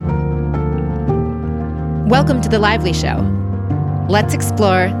Welcome to The Lively Show. Let's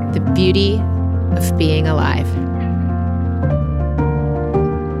explore the beauty of being alive.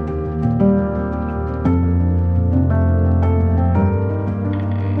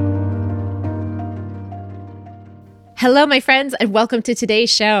 Hello, my friends, and welcome to today's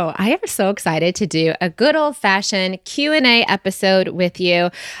show. I am so excited to do a good old-fashioned Q&A episode with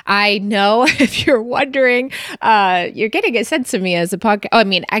you. I know if you're wondering, you're getting a sense of me as a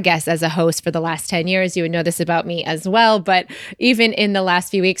podcast. I guess as a host for the last 10 years, you would know this about me as well. But even in the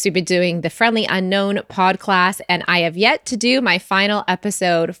last few weeks, we've been doing the Friendly Unknown pod class, and I have yet to do my final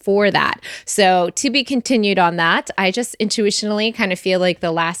episode for that. So to be continued on that, I just intuitionally kind of feel like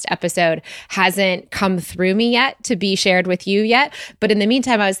the last episode hasn't come through me yet to be shared with you yet. But in the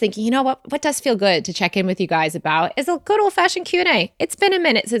meantime, I was thinking, you know what does feel good to check in with you guys about is a good old-fashioned Q&A. It's been a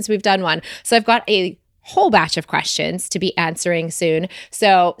minute since we've done one. So I've got a whole batch of questions to be answering soon.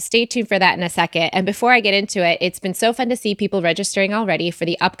 So stay tuned for that in a second. And before I get into it, it's been so fun to see people registering already for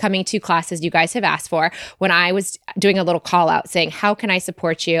the upcoming 2 classes you guys have asked for. When I was doing a little call out saying, how can I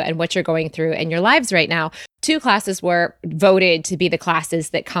support you and what you're going through in your lives right now? 2 classes were voted to be the classes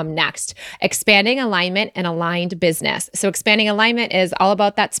that come next. Expanding alignment and aligned business. So expanding alignment is all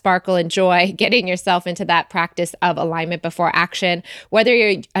about that sparkle and joy, getting yourself into that practice of alignment before action. Whether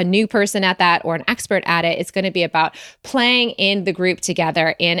you're a new person at that or an expert at it, it's going to be about playing in the group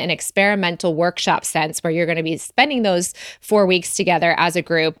together in an experimental workshop sense where you're going to be spending those 4 weeks together as a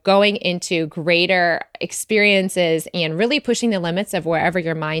group, going into greater experiences and really pushing the limits of wherever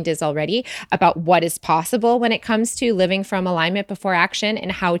your mind is already about what is possible when it comes to living from alignment before action and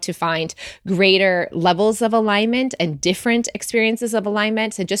how to find greater levels of alignment and different experiences of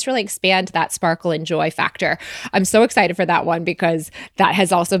alignment to just really expand that sparkle and joy factor. I'm so excited for that one because that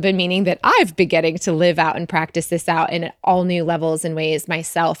has also been meaning that I've been getting to live out and practice this out in all new levels and ways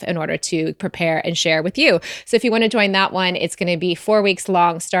myself in order to prepare and share with you. So if you want to join that one, it's going to be 4 weeks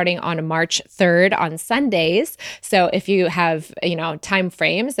long starting on March 3rd on Sundays. So if you have, time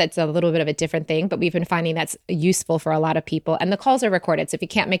frames, that's a little bit of a different thing, but we've been finding that's useful for a lot of people. And the calls are recorded. So if you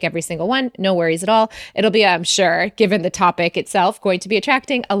can't make every single one, no worries at all. It'll be, I'm sure, given the topic itself, going to be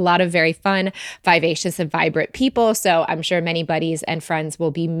attracting a lot of very fun, vivacious, and vibrant people. So I'm sure many buddies and friends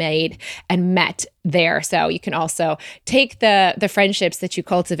will be made and met there. So you can also take the friendships that you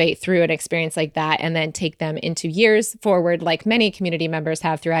cultivate through an experience like that and then take them into years forward, like many community members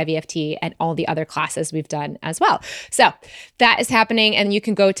have through IVFT and all the other classes we've done as well. So that is happening. And you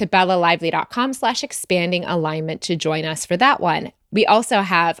can go to bellalively.com/expanding alignment to join us for that one. We also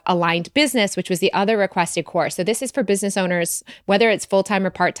have Aligned Business, which was the other requested course. So this is for business owners, whether it's full-time or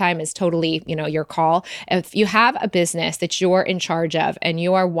part-time is totally, your call. If you have a business that you're in charge of and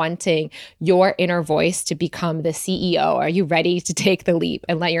you are wanting your inner voice to become the CEO, are you ready to take the leap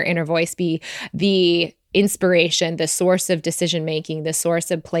and let your inner voice be the inspiration, the source of decision-making, the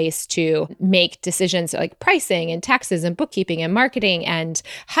source of place to make decisions like pricing and taxes and bookkeeping and marketing and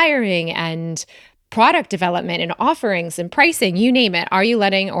hiring and product development and offerings and pricing, you name it. Are you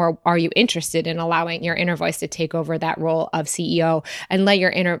letting or are you interested in allowing your inner voice to take over that role of CEO and let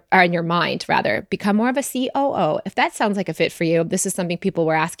your mind become more of a COO? If that sounds like a fit for you, this is something people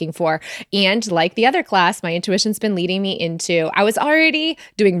were asking for. And like the other class, my intuition's been leading me into, I was already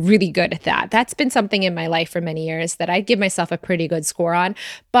doing really good at that. That's been something in my life for many years that I give myself a pretty good score on,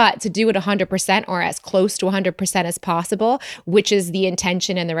 but to do it 100% or as close to 100% as possible, which is the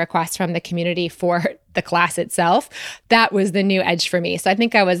intention and the request from the community for the class itself, that was the new edge for me. So I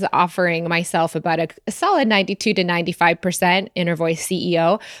think I was offering myself about a solid 92 to 95% inner voice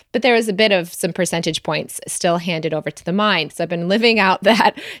CEO, but there was a bit of some percentage points still handed over to the mind. So I've been living out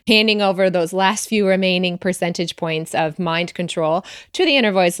that, handing over those last few remaining percentage points of mind control to the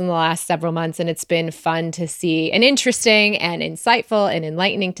inner voice in the last several months. And it's been fun to see and interesting and insightful and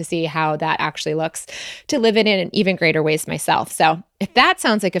enlightening to see how that actually looks to live it in even greater ways myself. So if that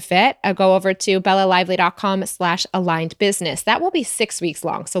sounds like a fit, I'll go over to bellalively.com/aligned business. That will be 6 weeks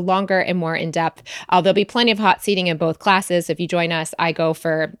long, so longer and more in depth. There'll be plenty of hot seating in both classes. If you join us, I'm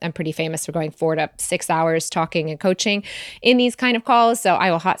pretty famous for going 4 to 6 hours talking and coaching in these kind of calls. So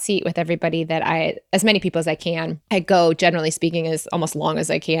I will hot seat with everybody as many people as I can. I go, generally speaking, as almost long as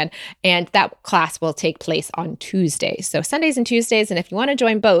I can. And that class will take place on Tuesdays. So Sundays and Tuesdays. And if you want to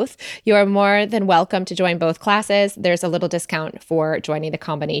join both, you are more than welcome to join both classes. There's a little discount for for joining the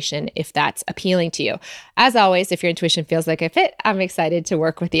combination if that's appealing to you. As always, if your intuition feels like a fit, I'm excited to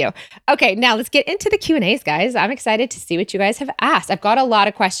work with you. Okay, now let's get into the Q&As, guys. I'm excited to see what you guys have asked. I've got a lot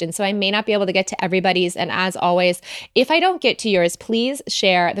of questions, so I may not be able to get to everybody's. And as always, if I don't get to yours, please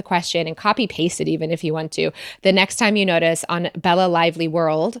share the question and copy paste it even if you want to. The next time you notice on Bella Lively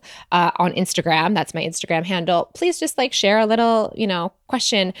World on Instagram, that's my Instagram handle, please just share a little,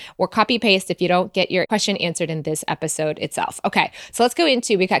 question or copy paste if you don't get your question answered in this episode itself. Okay, so let's go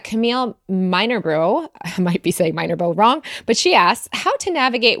into, we got Camille Minerbro, I might be saying Minerbro wrong, but she asks how to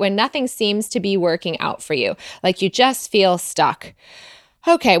navigate when nothing seems to be working out for you, like you just feel stuck.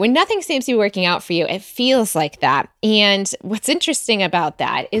 Okay, when nothing seems to be working out for you, it feels like that. And what's interesting about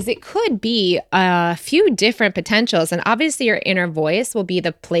that is it could be a few different potentials. And obviously your inner voice will be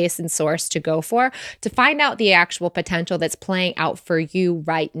the place and source to go for to find out the actual potential that's playing out for you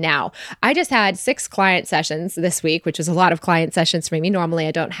right now. I just had 6 client sessions this week, which was a lot of client sessions for me. Normally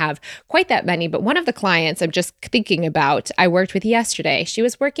I don't have quite that many, but one of the clients I'm just thinking about, I worked with yesterday. She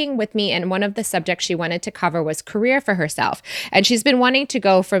was working with me and one of the subjects she wanted to cover was career for herself. And she's been wanting to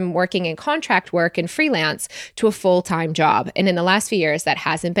go from working in contract work and freelance to a full-time job. And in the last few years, that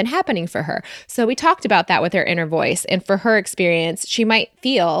hasn't been happening for her. So we talked about that with her inner voice. And for her experience, she might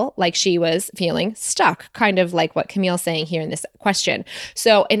feel like she was feeling stuck, kind of like what Camille's saying here in this question.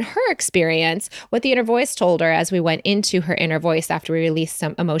 So in her experience, what the inner voice told her as we went into her inner voice after we released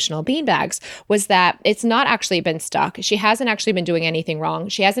some emotional beanbags was that it's not actually been stuck. She hasn't actually been doing anything wrong.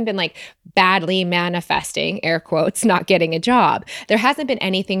 She hasn't been badly manifesting, air quotes, not getting a job. There hasn't been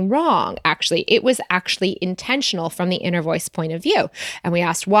anything wrong, actually. It was actually intentional from the inner voice point of view. And we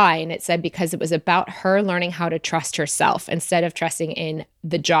asked why, and it said because it was about her learning how to trust herself instead of trusting in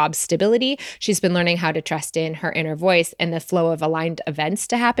the job stability. She's been learning how to trust in her inner voice and the flow of aligned events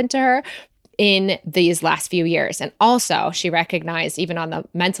to happen to her in these last few years. And also she recognized, even on the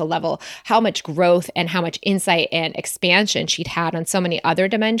mental level, how much growth and how much insight and expansion she'd had on so many other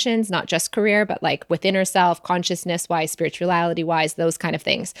dimensions, not just career, but within herself, consciousness wise, spirituality wise, those kind of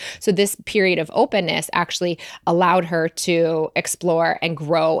things. So this period of openness actually allowed her to explore and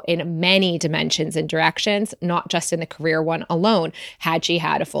grow in many dimensions and directions, not just in the career one alone, had she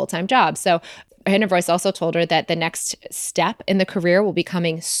had a full-time job. So her inner voice also told her that the next step in the career will be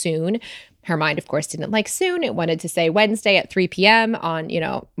coming soon. Her mind, of course, didn't like soon. It wanted to say Wednesday at 3 p.m. on,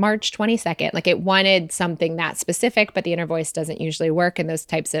 March 22nd. It wanted something that specific, but the inner voice doesn't usually work in those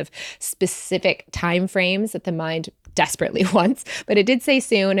types of specific time frames that the mind desperately wants. But it did say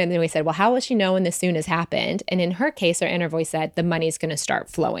soon. And then we said, well, how will she know when the soon has happened? And in her case, her inner voice said the money's going to start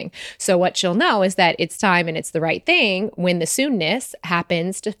flowing. So what she'll know is that it's time and it's the right thing when the soonness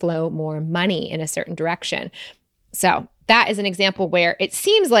happens to flow more money in a certain direction. So that is an example where it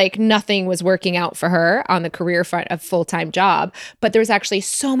seems like nothing was working out for her on the career front of full-time job, but there was actually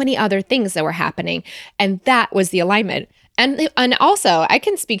so many other things that were happening. And that was the alignment. And also, I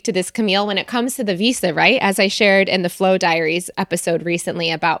can speak to this, Camille, when it comes to the visa, right? As I shared in the Flow Diaries episode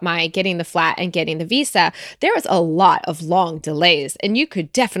recently about my getting the flat and getting the visa, there was a lot of long delays. And you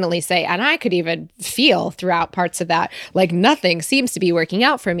could definitely say, and I could even feel throughout parts of that, nothing seems to be working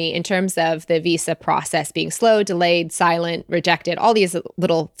out for me in terms of the visa process being slow, delayed, silent, rejected, all these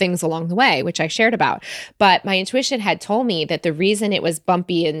little things along the way, which I shared about. But my intuition had told me that the reason it was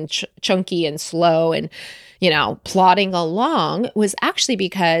bumpy and chunky and slow and plodding along was actually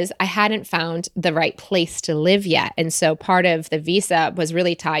because I hadn't found the right place to live yet. And so part of the visa was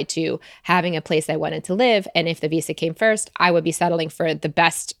really tied to having a place I wanted to live. And if the visa came first, I would be settling for the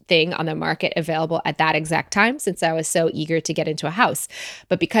best thing on the market available at that exact time, since I was so eager to get into a house.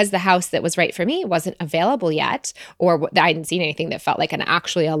 But because the house that was right for me wasn't available yet, or I hadn't seen anything that felt like an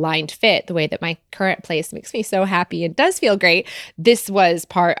actually aligned fit, the way that my current place makes me so happy and does feel great, this was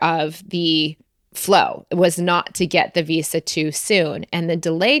part of the flow. It was not to get the visa too soon. And the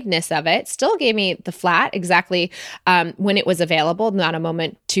delayedness of it still gave me the flat exactly when it was available, not a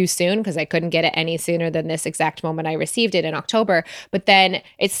moment too soon, because I couldn't get it any sooner than this exact moment I received it in October. But then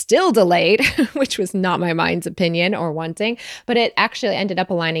it's still delayed, which was not my mind's opinion or wanting, but it actually ended up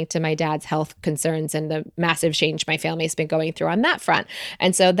aligning to my dad's health concerns and the massive change my family's been going through on that front.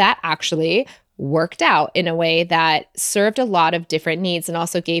 And so that actually worked out in a way that served a lot of different needs and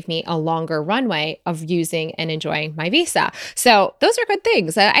also gave me a longer runway of using and enjoying my visa. So those are good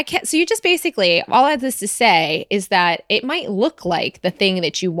things. So you just basically, all I have this to say is that it might look like the thing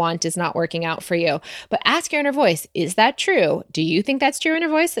that you want is not working out for you, but ask your inner voice, is that true? Do you think that's true, inner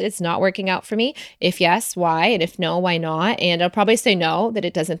voice, that it's not working out for me? If yes, why? And if no, why not? And I'll probably say no, that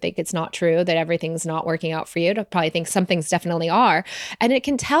it doesn't think it's not true, that everything's not working out for you. It'll probably think some things definitely are. And it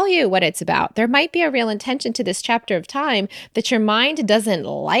can tell you what it's about. there might be a real intention to this chapter of time that your mind doesn't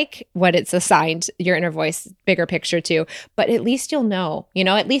like what it's assigned your inner voice bigger picture to, but at least you'll know,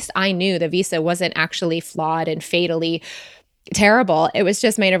 at least I knew the visa wasn't actually flawed and fatally terrible. It was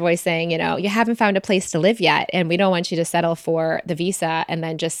just my inner voice saying, you haven't found a place to live yet. And we don't want you to settle for the visa and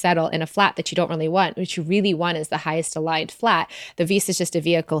then just settle in a flat that you don't really want. What you really want is the highest aligned flat. The visa is just a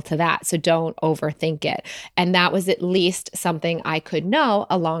vehicle to that. So don't overthink it. And that was at least something I could know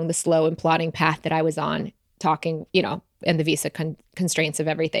along the slow and plodding path that I was on, talking, and the visa constraints of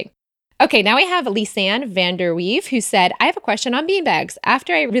everything. Okay, now we have Lisanne Vanderweeve, who said, I have a question on beanbags.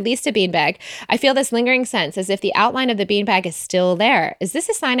 After I released a beanbag, I feel this lingering sense as if the outline of the beanbag is still there. Is this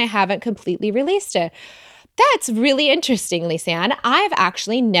a sign I haven't completely released it? That's really interesting, Lisanne. I've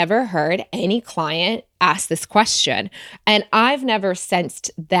actually never heard any client ask this question, and I've never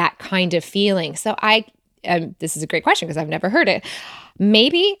sensed that kind of feeling. So this is a great question because I've never heard it.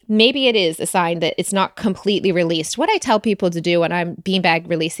 Maybe it is a sign that it's not completely released. What I tell people to do when I'm beanbag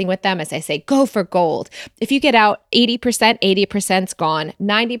releasing with them is I say, go for gold. If you get out 80%, 80%'s gone,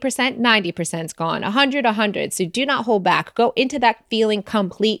 90%, 90%'s gone, 100. So do not hold back. Go into that feeling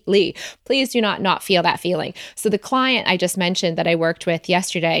completely. Please do not feel that feeling. So the client I just mentioned that I worked with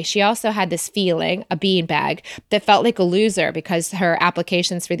yesterday, she also had this feeling, a beanbag, that felt like a loser because her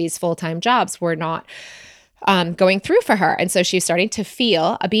applications for these full-time jobs were not going through for her. And so she was starting to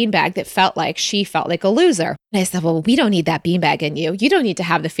feel a beanbag that felt like she felt like a loser. And I said, well, we don't need that beanbag in you. You don't need to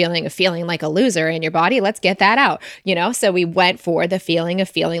have the feeling of feeling like a loser in your body. Let's get that out. So we went for the feeling of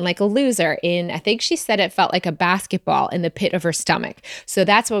feeling like a loser I think she said it felt like a basketball in the pit of her stomach. So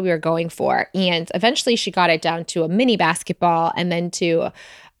that's what we were going for. And eventually she got it down to a mini basketball and then to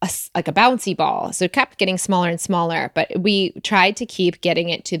like a bouncy ball. So it kept getting smaller and smaller, but we tried to keep getting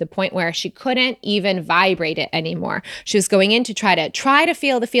it to the point where she couldn't even vibrate it anymore. She was going in to try to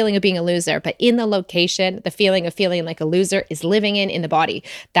feel the feeling of being a loser, but in the location, the feeling of feeling like a loser is living in the body.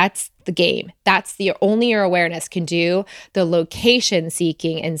 That's the game. That's only your awareness can do the location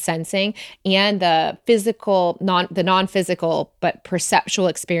seeking and sensing and the physical, non-physical, but perceptual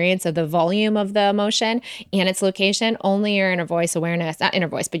experience of the volume of the emotion and its location. Only your inner voice awareness, not inner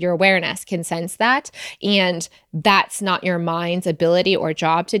voice, but your awareness can sense that. And that's not your mind's ability or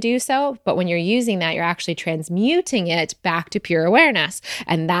job to do so. But when you're using that, you're actually transmuting it back to pure awareness.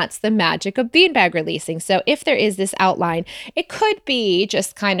 And that's the magic of beanbag releasing. So if there is this outline, it could be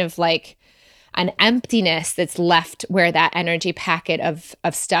just kind of like an emptiness that's left where that energy packet of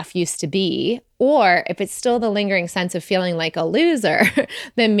stuff used to be. Or if it's still the lingering sense of feeling like a loser,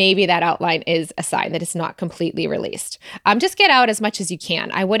 then maybe that outline is a sign that it's not completely released. Just get out as much as you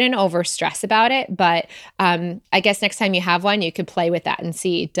can. I wouldn't over stress about it, but I guess next time you have one, you could play with that and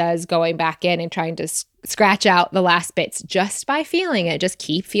see, does going back in and trying to scratch out the last bits just by feeling it. Just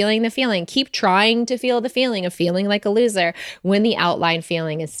keep feeling the feeling. Keep trying to feel the feeling of feeling like a loser when the outline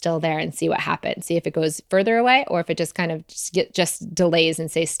feeling is still there and see what happens. See if it goes further away or if it just kind of just delays and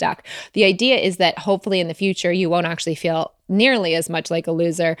stays stuck. The idea is that hopefully in the future, you won't actually feel nearly as much like a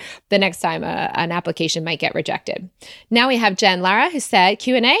loser the next time an application might get rejected. Now we have Jen Lara who said,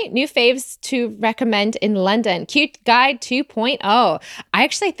 Q&A, new faves to recommend in London, Cute Guide 2.0. I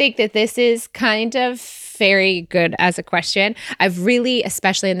actually think that this is kind of very good as a question. I've really,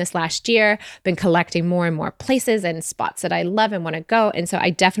 especially in this last year, been collecting more and more places and spots that I love and want to go. And so I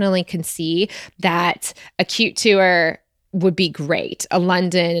definitely can see that a cute tour would be great, a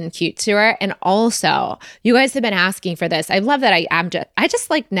London cute tour. And also, you guys have been asking for this. I love that I just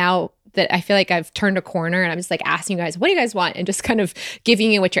like now that I feel like I've turned a corner and I'm just like asking you guys, what do you guys want? And just kind of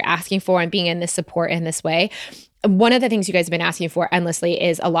giving you what you're asking for and being in this support in this way. One of the things you guys have been asking for endlessly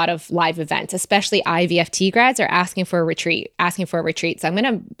is a lot of live events, especially IVFT grads are asking for a retreat. So I'm going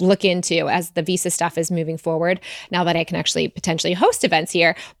to look into, as the visa stuff is moving forward, now that I can actually potentially host events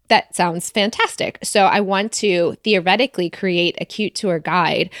here, that sounds fantastic. So I want to theoretically create a cute tour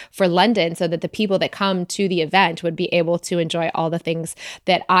guide for London so that the people that come to the event would be able to enjoy all the things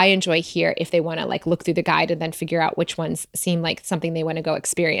that I enjoy here if they want to like look through the guide and then figure out which ones seem like something they want to go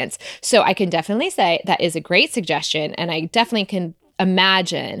experience. So I can definitely say that is a great suggestion. And I definitely can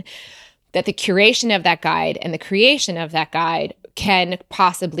imagine that the curation of that guide and the creation of that guide can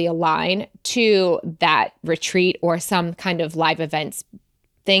possibly align to that retreat or some kind of live events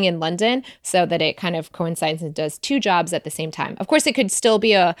thing in London so that it kind of coincides and does two jobs at the same time. Of course, it could still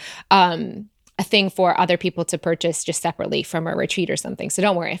be a thing for other people to purchase just separately from a retreat or something. So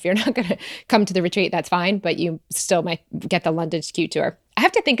don't worry, if you're not going to come to the retreat, that's fine, but you still might get the London Cute Tour. I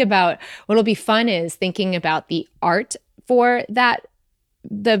have to think about what'll be fun is thinking about the art for that,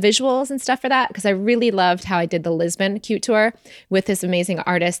 the visuals and stuff for that, because I really loved how I did the Lisbon Cute Tour with this amazing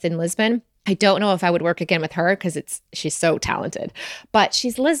artist in Lisbon. I don't know if I would work again with her because she's so talented, but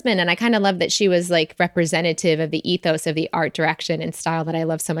she's Lisbon. And I kind of love that she was like representative of the ethos of the art direction and style that I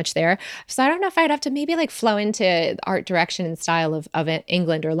love so much there. So I don't know if I'd have to maybe like flow into art direction and style of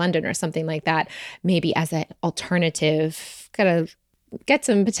England or London or something like that, maybe as an alternative kind of get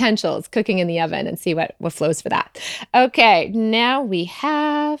some potentials cooking in the oven and see what flows for that. Okay, now we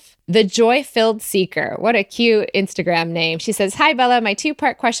have the Joy-Filled Seeker. What a cute Instagram name. She says, "Hi, Bella. My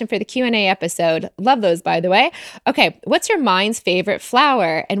two-part question for the Q&A episode." Love those, by the way. Okay, what's your mind's favorite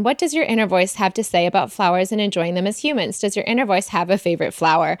flower? And what does your inner voice have to say about flowers and enjoying them as humans? Does your inner voice have a favorite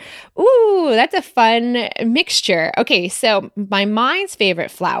flower? Ooh, that's a fun mixture. Okay, so my mind's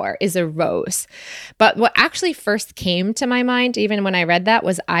favorite flower is a rose. But what actually first came to my mind, even when I read that,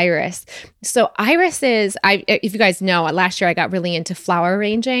 was iris. So iris is, if you guys know, last year I got really into flower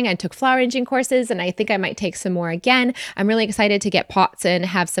arranging. I took flower arranging courses, and I think I might take some more again. I'm really excited to get pots and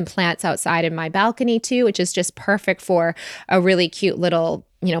have some plants outside in my balcony too, which is just perfect for a really cute little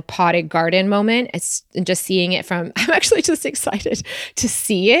potted garden moment. It's just seeing it from, I'm actually just excited to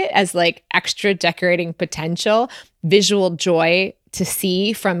see it as like extra decorating potential, visual joy to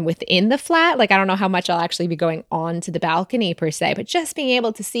see from within the flat. Like, I don't know how much I'll actually be going on to the balcony per se, but just being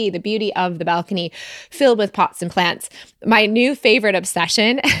able to see the beauty of the balcony filled with pots and plants. My new favorite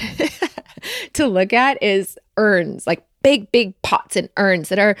obsession to look at is urns, like big pots and urns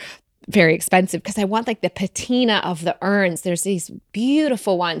that are very expensive because I want like the patina of the urns. There's these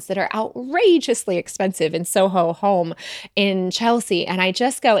beautiful ones that are outrageously expensive in Soho Home in Chelsea. And I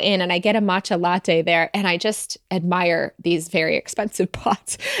just go in and I get a matcha latte there and I just admire these very expensive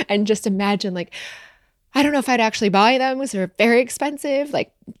pots and just imagine like, I don't know if I'd actually buy them because they're very expensive,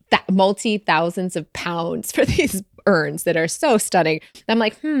 like multi-thousands of pounds for these urns that are so stunning. I'm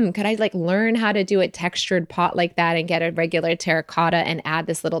like, could I like learn how to do a textured pot like that and get a regular terracotta and add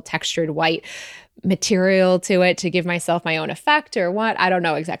this little textured white material to it to give myself my own effect or what? I don't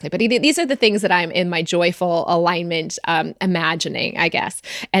know exactly. But these are the things that I'm in my joyful alignment imagining, I guess.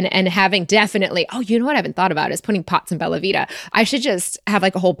 And having definitely, you know what I haven't thought about is putting pots in Bella Vita. I should just have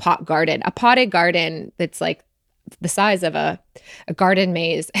like a whole pot garden, a potted garden that's like the size of a garden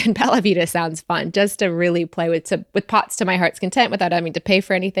maze, and Bella Vita sounds fun just to really play with pots to my heart's content without having to pay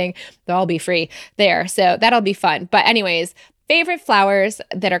for anything. They'll all be free there. So that'll be fun. But anyways, favorite flowers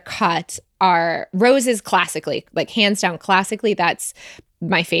that are cut are roses classically, like hands down classically. That's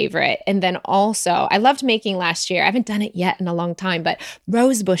my favorite. And then also I loved making last year. I haven't done it yet in a long time, but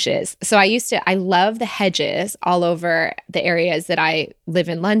rose bushes. So I love the hedges all over the areas that I live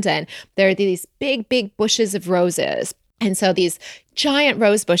in London. There are these big bushes of roses. And so these giant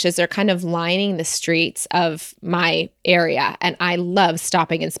rose bushes are kind of lining the streets of my area. And I love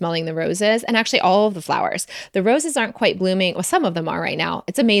stopping and smelling the roses and actually all of the flowers. The roses aren't quite blooming. Well, some of them are right now.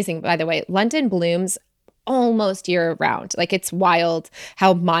 It's amazing, by the way. London blooms almost year round. Like, it's wild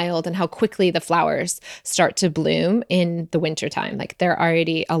how mild and how quickly the flowers start to bloom in the wintertime. Like, there are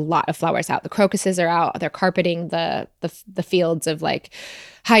already a lot of flowers out. The crocuses are out. They're carpeting the fields of like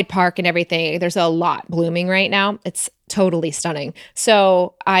Hyde Park and everything. There's a lot blooming right now. It's totally stunning.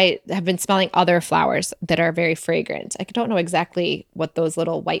 So I have been smelling other flowers that are very fragrant. I don't know exactly what those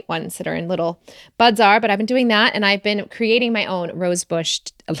little white ones that are in little buds are, but I've been doing that. And I've been creating my own rose bush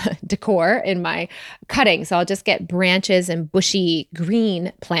decor in my cutting. So I'll just get branches and bushy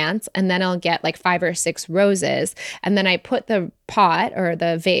green plants, and then I'll get like 5 or 6 roses. And then I put the pot or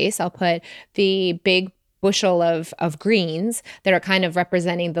the vase, I'll put the big bushel of greens that are kind of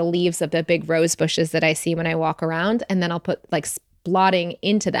representing the leaves of the big rose bushes that I see when I walk around. And then I'll put like blotting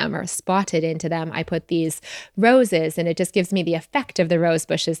into them or spotted into them, I put these roses, and it just gives me the effect of the rose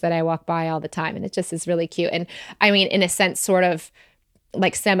bushes that I walk by all the time. And it just is really cute. And I mean, in a sense, sort of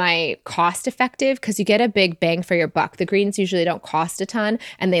like semi cost effective because you get a big bang for your buck. The greens usually don't cost a ton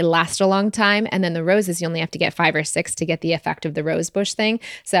and they last a long time. And then the roses, you only have to get 5 or 6 to get the effect of the rose bush thing.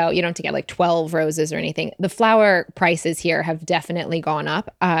 So you don't have to get like 12 roses or anything. The flower prices here have definitely gone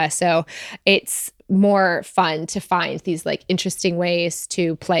up. So it's more fun to find these like interesting ways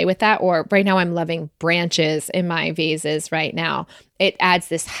to play with that. Or right now I'm loving branches in my vases right now. It adds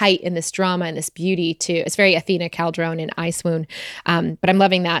this height and this drama and this beauty to, it's very Athena Calderon and I Swoon. But I'm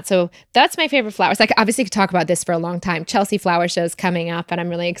loving that. So that's my favorite flowers. Like, obviously could talk about this for a long time. Chelsea Flower Show is coming up and I'm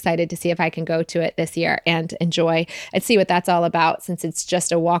really excited to see if I can go to it this year and enjoy and see what that's all about, since it's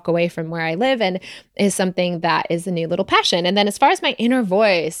just a walk away from where I live and is something that is a new little passion. And then as far as my inner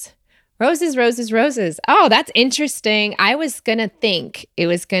voice, roses, roses, roses. Oh, that's interesting. I was going to think it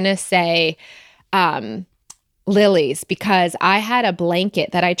was going to say lilies, because I had a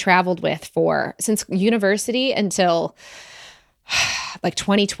blanket that I traveled with since university until like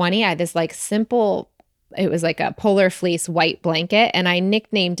 2020, I had this like simple, it was like a polar fleece white blanket, and I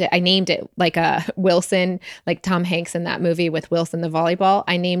named it like a Wilson, like Tom Hanks in that movie with Wilson the volleyball.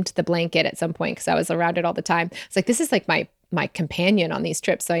 I named the blanket at some point because I was around it all the time. It's like, this is like my companion on these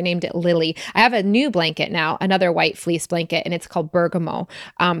trips. So I named it Lily. I have a new blanket now, another white fleece blanket, and it's called Bergamo.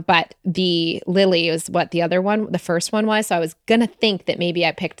 But the Lily is what the first one was. So I was going to think that maybe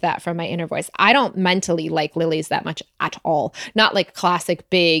I picked that from my inner voice. I don't mentally like lilies that much at all. Not like classic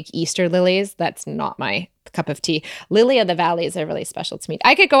big Easter lilies. That's not my cup of tea. Lily of the valleys are really special to me.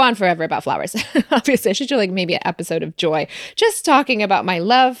 I could go on forever about flowers. Obviously, I should do like maybe an episode of Joy, just talking about my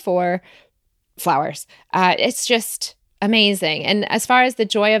love for flowers. It's just amazing. And as far as the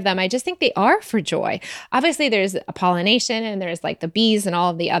joy of them, I just think they are for joy. Obviously, there's a pollination and there's like the bees and all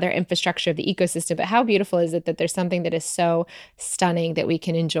of the other infrastructure of the ecosystem. But how beautiful is it that there's something that is so stunning that we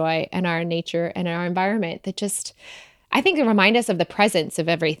can enjoy in our nature and our environment that just, I think, they remind us of the presence of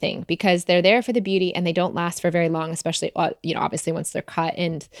everything, because they're there for the beauty and they don't last for very long, especially, obviously once they're cut.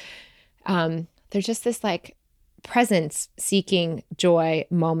 And they're just this like presence seeking joy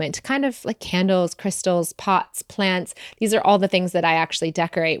moment, kind of like candles, crystals, pots, plants. These are all the things that I actually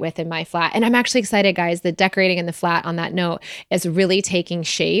decorate with in my flat. And I'm actually excited, guys, that decorating in the flat on that note is really taking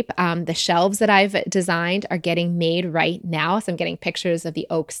shape. The shelves that I've designed are getting made right now. So I'm getting pictures of the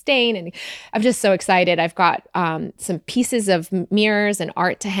oak stain and I'm just so excited. I've got some pieces of mirrors and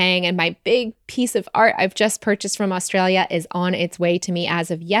art to hang, and my big piece of art I've just purchased from Australia is on its way to me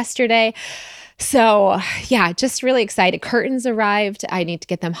as of yesterday. So yeah, just really excited. Curtains arrived. I need to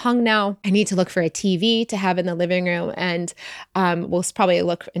get them hung now. I need to look for a TV to have in the living room, and we'll probably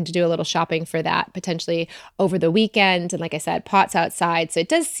look into do a little shopping for that potentially over the weekend. And like I said, pots outside. So it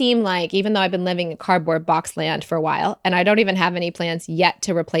does seem like, even though I've been living in cardboard box land for a while, and I don't even have any plans yet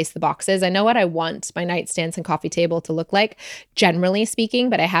to replace the boxes. I know what I want my nightstands and coffee table to look like, generally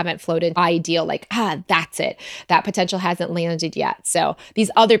speaking, but I haven't floated ideal, like, that's it. That potential hasn't landed yet. So these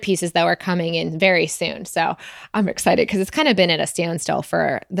other pieces though are coming in very soon. So I'm excited because it's kind of been at a standstill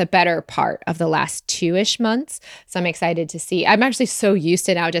for the better part of the last 2-ish months. So I'm excited to see. I'm actually so used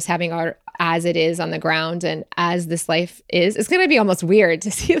to now just having art as it is on the ground and as this life is. It's going to be almost weird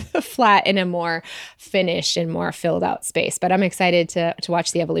to see the flat in a more finished and more filled out space, but I'm excited to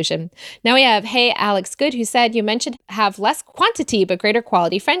watch the evolution. Now we have, hey, Alex Good, who said, you mentioned have less quantity but greater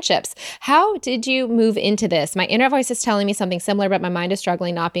quality friendships. How did you move into this? My inner voice is telling me something similar, but my mind is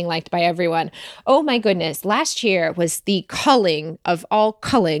struggling not being liked by everyone. Oh my goodness. Last year was the culling of all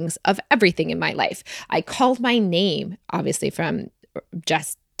cullings of everything in my life. I called my name, obviously from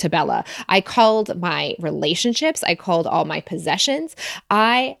Jess to Bella. I called my relationships. I called all my possessions.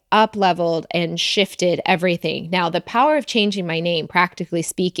 I up-leveled and shifted everything. Now, the power of changing my name, practically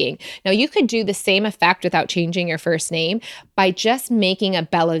speaking. Now, you could do the same effect without changing your first name by just making a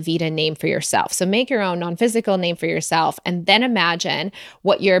Bella Vita name for yourself. So make your own non-physical name for yourself, and then imagine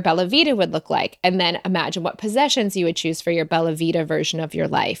what your Bella Vita would look like. And then imagine what possessions you would choose for your Bella Vita version of your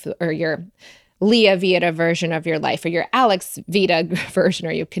life, or your Leah Vita version of your life, or your Alex Vita version,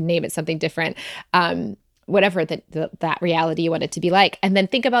 or you can name it something different, whatever that reality you want it to be like. And then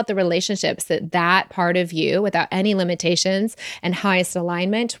think about the relationships that part of you, without any limitations and highest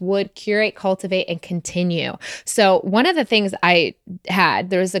alignment, would curate, cultivate, and continue. So one of the things I had,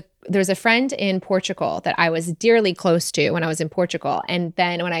 there was a friend in Portugal that I was dearly close to when I was in Portugal. And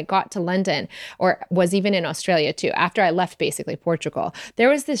then when I got to London, or was even in Australia too, after I left basically Portugal, there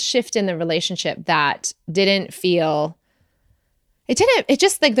was this shift in the relationship that didn't feel, it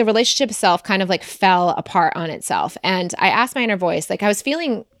just like the relationship itself kind of like fell apart on itself. And I asked my inner voice, like I was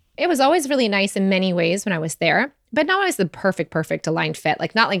feeling, it was always really nice in many ways when I was there, but not always the perfect aligned fit.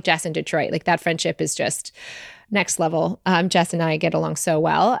 Like not like Jess in Detroit, like that friendship is just next level. Jess and I get along so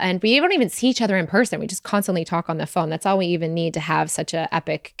well, and we don't even see each other in person. We just constantly talk on the phone. That's all we even need to have such an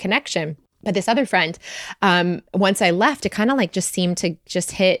epic connection. But this other friend, once I left, it kind of like just seemed to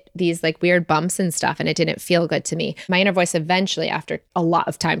just hit these like weird bumps and stuff, and it didn't feel good to me. My inner voice eventually, after a lot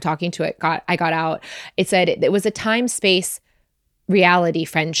of time talking to it, I got out. It said it was a time, space, reality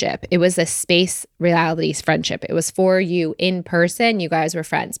friendship. It was a space reality friendship. It was for you in person. You guys were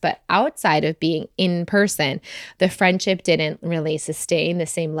friends, but outside of being in person, the friendship didn't really sustain the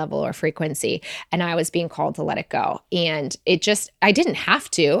same level or frequency. And I was being called to let it go. And I didn't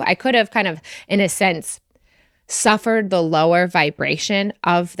have to. I could have kind of, in a sense, suffered the lower vibration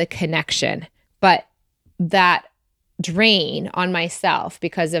of the connection, but that drain on myself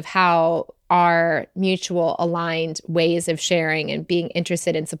because of how our mutual aligned ways of sharing and being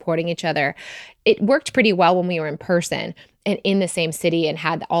interested in supporting each other, it worked pretty well when we were in person and in the same city and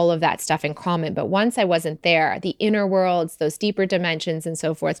had all of that stuff in common. But once I wasn't there, the inner worlds, those deeper dimensions and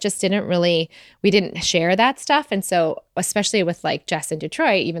so forth, just we didn't share that stuff. And so, especially with like Jess in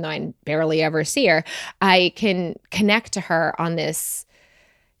Detroit, even though I barely ever see her, I can connect to her on this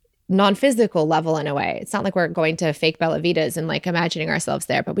non-physical level in a way. It's not like we're going to fake Bella Vitas and like imagining ourselves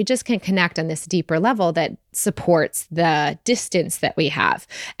there, but we just can connect on this deeper level that supports the distance that we have.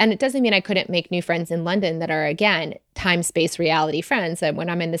 And it doesn't mean I couldn't make new friends in London that are, again, time, space, reality friends. And when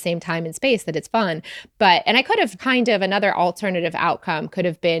I'm in the same time and space, that it's fun. And I could have kind of another alternative outcome could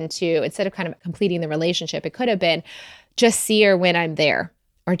have been to, instead of kind of completing the relationship, it could have been just see her when I'm there,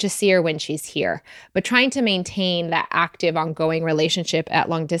 or just see her when she's here. But trying to maintain that active, ongoing relationship at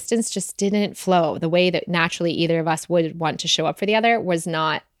long distance just didn't flow. The way that naturally either of us would want to show up for the other was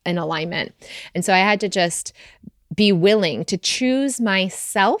not in alignment. And so I had to just be willing to choose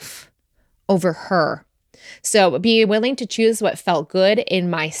myself over her. So be willing to choose what felt good in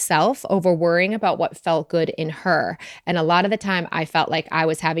myself over worrying about what felt good in her. And a lot of the time I felt like I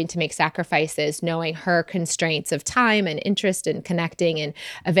was having to make sacrifices knowing her constraints of time and interest and connecting and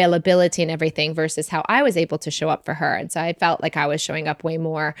availability and everything versus how I was able to show up for her. And so I felt like I was showing up way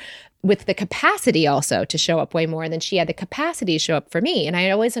more with the capacity also to show up way more than she had the capacity to show up for me. And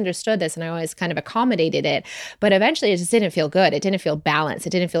I always understood this and I always kind of accommodated it. But eventually it just didn't feel good. It didn't feel balanced. It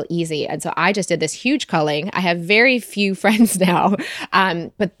didn't feel easy. And so I just did this huge culling. I have very few friends now.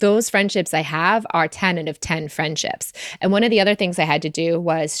 But those friendships I have are 10 out of 10 friendships. And one of the other things I had to do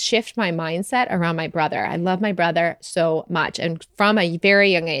was shift my mindset around my brother. I love my brother so much. And from a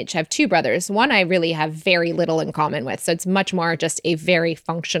very young age, I have two brothers. One I really have very little in common with. So it's much more just a very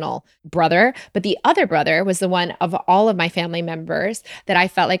functional brother, but the other brother was the one of all of my family members that I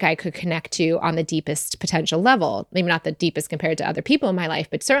felt like I could connect to on the deepest potential level. Maybe not the deepest compared to other people in my life,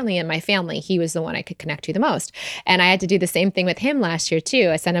 but certainly in my family, he was the one I could connect to the most. And I had to do the same thing with him last year too.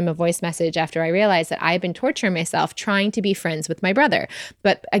 I sent him a voice message after I realized that I had been torturing myself trying to be friends with my brother.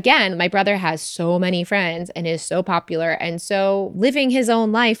 But again, my brother has so many friends and is so popular and so living his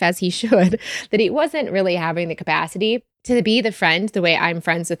own life as he should that he wasn't really having the capacity to be the friend the way I'm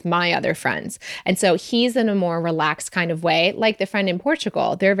friends with my other friends. And so he's in a more relaxed kind of way, like the friend in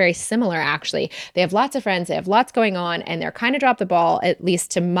Portugal. They're very similar, actually. They have lots of friends, they have lots going on, and they're kind of dropped the ball, at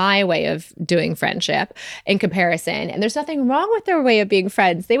least to my way of doing friendship in comparison. And there's nothing wrong with their way of being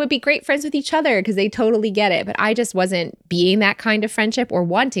friends. They would be great friends with each other because they totally get it. But I just wasn't being that kind of friendship or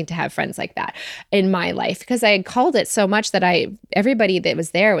wanting to have friends like that in my life because I had called it so much that everybody that was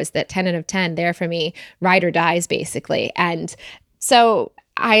there was that 10 out of 10 there for me, ride or dies, basically. And so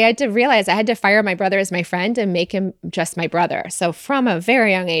I had to realize I had to fire my brother as my friend and make him just my brother. So from a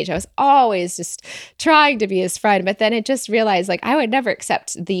very young age, I was always just trying to be his friend. But then it just realized like I would never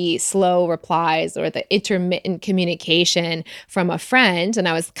accept the slow replies or the intermittent communication from a friend. And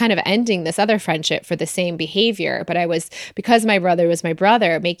I was kind of ending this other friendship for the same behavior. But I was, because my brother was my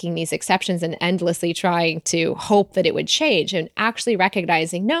brother, making these exceptions and endlessly trying to hope that it would change and actually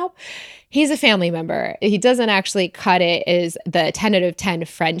recognizing, no, he's a family member. He doesn't actually cut it as the 10 out of 10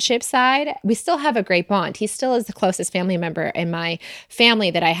 friendship side. We still have a great bond. He still is the closest family member in my family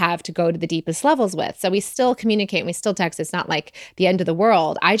that I have to go to the deepest levels with. So we still communicate and we still text. It's not like the end of the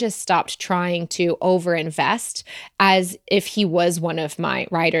world. I just stopped trying to overinvest as if he was one of my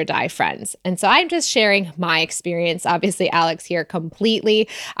ride or die friends. And so I'm just sharing my experience. Obviously, Alex here completely.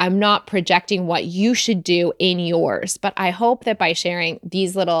 I'm not projecting what you should do in yours, but I hope that by sharing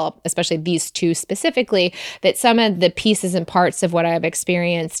these little, especially these two specifically, that some of the pieces and parts of what I've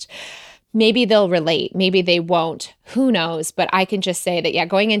experienced, maybe they'll relate, maybe they won't, who knows? But I can just say that, yeah,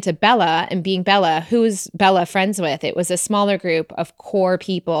 going into Bella and being Bella, who's Bella friends with? It was a smaller group of core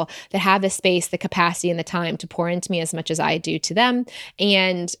people that have the space, the capacity, and the time to pour into me as much as I do to them.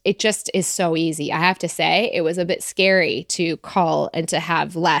 And it just is so easy. I have to say, it was a bit scary to call and to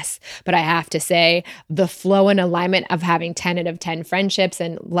have less. But I have to say, the flow and alignment of having 10 out of 10 friendships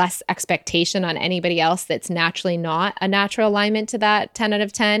and less expectation on anybody else that's naturally not a natural alignment to that 10 out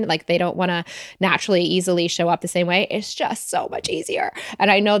of 10, like they don't want to naturally easily show up the same way. It's just so much easier.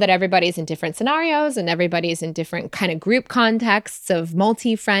 And I know that everybody's in different scenarios and everybody's in different kind of group contexts of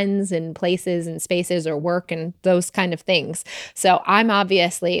multi-friends and places and spaces or work and those kind of things. So I'm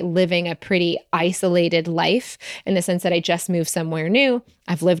obviously living a pretty isolated life in the sense that I just moved somewhere new.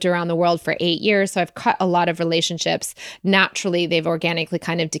 I've lived around the world for 8 years, so I've cut a lot of relationships. Naturally, they've organically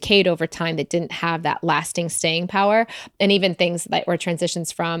kind of decayed over time that didn't have that lasting staying power. And even things that were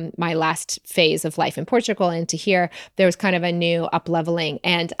transitions from my last phase of life in Portugal into here, there was kind of a new up leveling.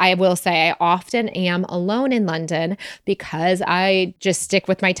 And I will say I often am alone in London because I just stick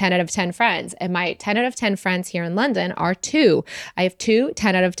with my 10 out of 10 friends. And my 10 out of 10 friends here in London are two. I have two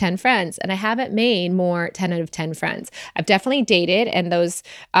 10 out of 10 friends, and I haven't made more 10 out of 10 friends. I've definitely dated, and those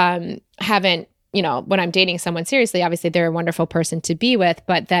haven't, when I'm dating someone seriously, obviously they're a wonderful person to be with.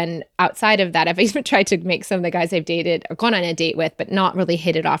 But then outside of that, I've even tried to make some of the guys I've dated or gone on a date with, but not really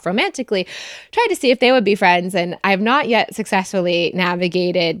hit it off romantically, tried to see if they would be friends. And I have not yet successfulully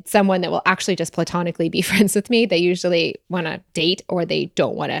navigated someone that will actually just platonically be friends with me. They usually want to date or they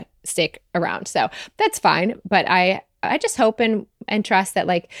don't want to stick around. So that's fine. But I just hope and trust that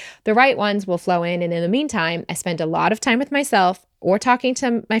like the right ones will flow in. And in the meantime, I spend a lot of time with myself or talking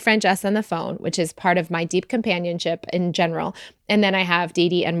to my friend Jess on the phone, which is part of my deep companionship in general. And then I have Dee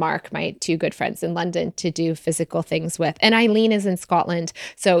Dee and Mark, my two good friends in London, to do physical things with. And Eileen is in Scotland,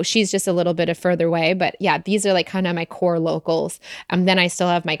 so she's just a little bit of further away. But yeah, these are like kind of my core locals. And then I still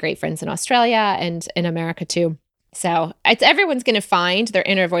have my great friends in Australia and in America too. So everyone's going to find their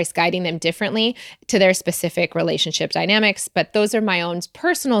inner voice guiding them differently to their specific relationship dynamics. But those are my own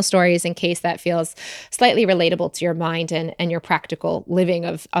personal stories in case that feels slightly relatable to your mind and your practical living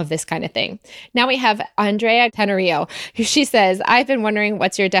of this kind of thing. Now we have Andrea Tenorio, who she says, I've been wondering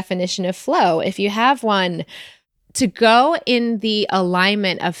what's your definition of flow? If you have one, to go in the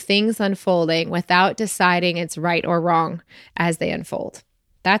alignment of things unfolding without deciding it's right or wrong as they unfold.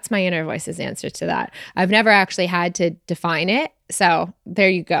 That's my inner voice's answer to that. I've never actually had to define it. So there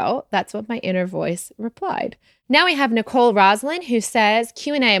you go. That's what my inner voice replied. Now we have Nicole Roslin, who says,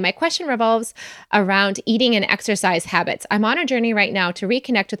 Q&A, my question revolves around eating and exercise habits. I'm on a journey right now to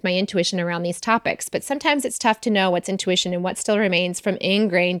reconnect with my intuition around these topics, but sometimes it's tough to know what's intuition and what still remains from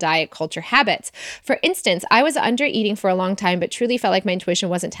ingrained diet culture habits. For instance, I was under eating for a long time, but truly felt like my intuition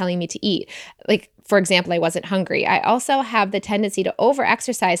wasn't telling me to eat. Like, for example, I wasn't hungry. I also have the tendency to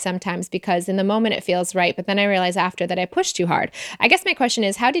over-exercise sometimes because in the moment it feels right, but then I realize after that I pushed too hard. I guess my question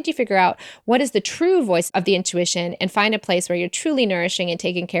is, how did you figure out what is the true voice of the intuition and find a place where you're truly nourishing and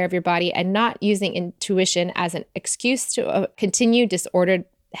taking care of your body and not using intuition as an excuse to continue disordered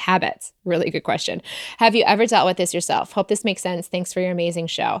habits? Really good question. Have you ever dealt with this yourself? Hope this makes sense. Thanks for your amazing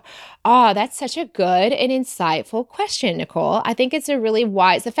show. Oh, that's such a good and insightful question, Nicole. I think it's a really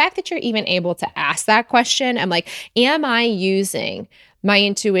wise, the fact that you're even able to ask that question. I'm like, am I using my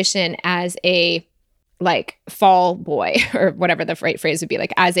intuition as a like fall boy or whatever the right phrase would be,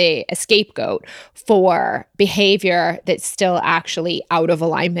 like as a scapegoat for behavior that's still actually out of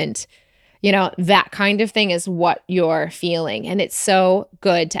alignment? That kind of thing is what you're feeling. And it's so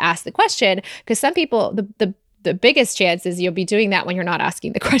good to ask the question because some people, the biggest chance is you'll be doing that when you're not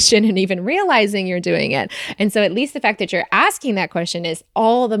asking the question and even realizing you're doing it. And so at least the fact that you're asking that question is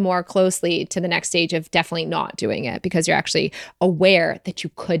all the more closely to the next stage of definitely not doing it because you're actually aware that you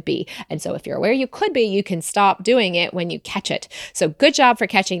could be. And so if you're aware you could be, you can stop doing it when you catch it. So good job for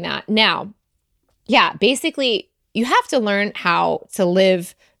catching that. Now, yeah, basically you have to learn how to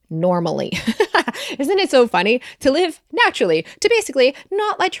live normally. Isn't it so funny? To live naturally, to basically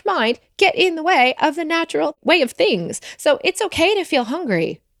not let your mind get in the way of the natural way of things. So it's okay to feel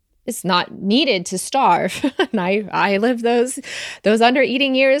hungry. It's not needed to starve. And I lived those under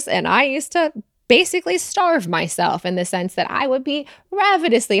eating years, and I used to basically starve myself in the sense that I would be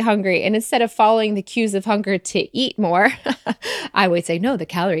ravenously hungry. And instead of following the cues of hunger to eat more, I would say, no, the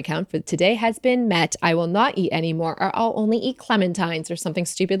calorie count for today has been met. I will not eat anymore, or I'll only eat clementines or something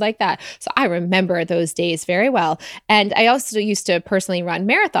stupid like that. So I remember those days very well. And I also used to personally run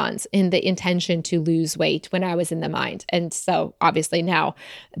marathons in the intention to lose weight when I was in the mind. And so obviously now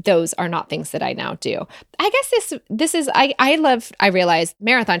those are not things that I now do. I guess this is, I realized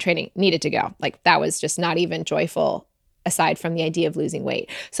marathon training needed to go. Like that was just not even joyful aside from the idea of losing weight.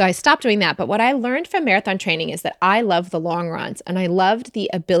 So I stopped doing that. But what I learned from marathon training is that I love the long runs, and I loved the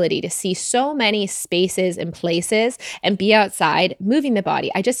ability to see so many spaces and places and be outside moving the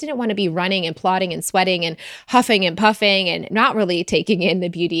body. I just didn't want to be running and plodding and sweating and huffing and puffing and not really taking in the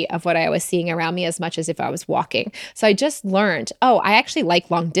beauty of what I was seeing around me as much as if I was walking. So I just learned, I actually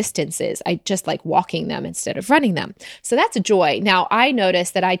like long distances. I just like walking them instead of running them. So that's a joy. Now I notice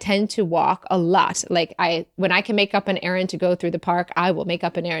that I tend to walk a lot. Like when I can make up an errand to go through the park, I will make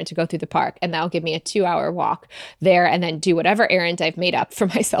up an errand to go through the park, and that'll give me a 2-hour walk there and then do whatever errand I've made up for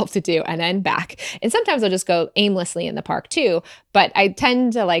myself to do and then back. And sometimes I'll just go aimlessly in the park too, but I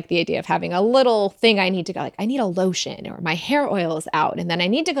tend to like the idea of having a little thing I need to go, like I need a lotion or my hair oil is out, and then I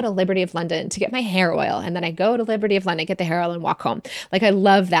need to go to Liberty of London to get my hair oil, and then I go to Liberty of London, get the hair oil and walk home. Like I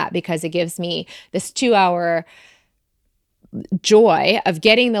love that because it gives me this 2-hour joy of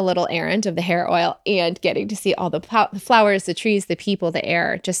getting the little errand of the hair oil and getting to see all the flowers, the trees, the people, the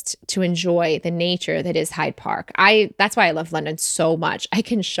air, just to enjoy the nature that is Hyde Park. That's why I love London so much. I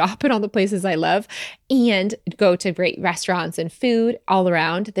can shop in all the places I love and go to great restaurants and food all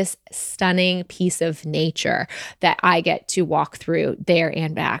around this stunning piece of nature that I get to walk through there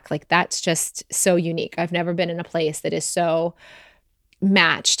and back. Like, that's just so unique. I've never been in a place that is so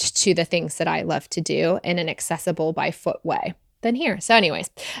matched to the things that I love to do in an accessible by foot way than here. So anyways,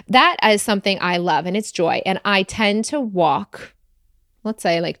 that is something I love, and it's joy. And I tend to walk, let's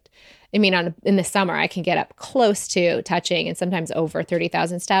say in the summer, I can get up close to touching and sometimes over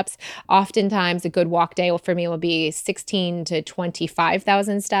 30,000 steps. Oftentimes, a good walk day for me will be 16 to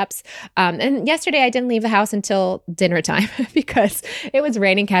 25,000 steps. And yesterday, I didn't leave the house until dinner time because it was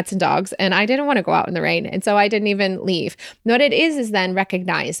raining cats and dogs, and I didn't want to go out in the rain. And so I didn't even leave. And what it is then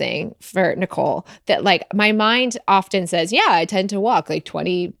recognizing for Nicole that like my mind often says, yeah, I tend to walk like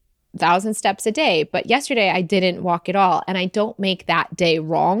 20,000 steps a day. But yesterday I didn't walk at all. And I don't make that day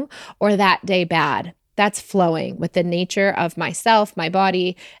wrong or that day bad. That's flowing with the nature of myself, my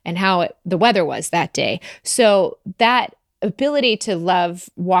body, and how the weather was that day. So that ability to love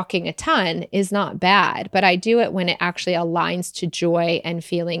walking a ton is not bad, but I do it when it actually aligns to joy and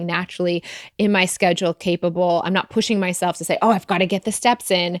feeling naturally in my schedule capable. I'm not pushing myself to say, oh, I've got to get the steps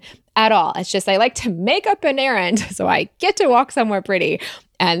in at all. It's just I like to make up an errand so I get to walk somewhere pretty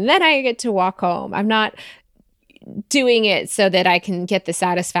and then I get to walk home. I'm not doing it so that I can get the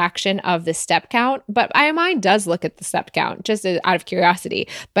satisfaction of the step count, but my mind does look at the step count just out of curiosity.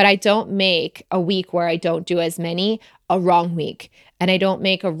 But I don't make a week where I don't do as many a wrong week. And I don't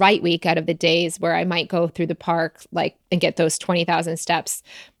make a right week out of the days where I might go through the park and get those 20,000 steps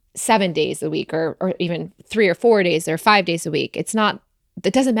 7 days a week or even 3 or 4 days or 5 days a week. It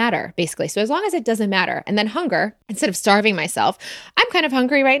doesn't matter, basically. So as long as it doesn't matter. And then hunger, instead of starving myself, I'm kind of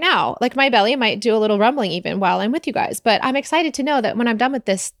hungry right now. Like my belly might do a little rumbling even while I'm with you guys. But I'm excited to know that when I'm done with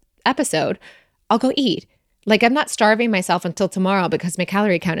this episode, I'll go eat. Like I'm not starving myself until tomorrow because my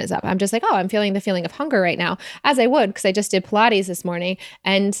calorie count is up. I'm just like, oh, I'm feeling the feeling of hunger right now, as I would because I just did Pilates this morning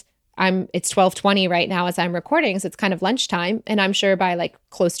and it's 12:20 right now as I'm recording. So it's kind of lunchtime. And I'm sure by like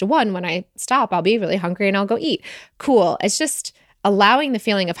close to 1 when I stop, I'll be really hungry and I'll go eat. Cool. It's just allowing the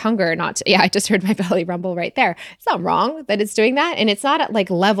feeling of hunger I just heard my belly rumble right there. It's not wrong that it's doing that. And it's not at like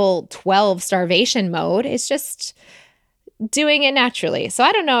level 12 starvation mode. It's just doing it naturally. So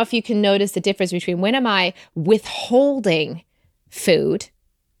I don't know if you can notice the difference between when am I withholding food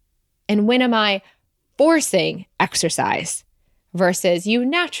and when am I forcing exercise versus you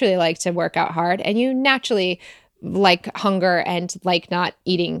naturally like to work out hard and you naturally like hunger and like not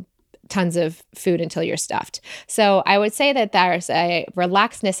eating tons of food until you're stuffed. So I would say that there's a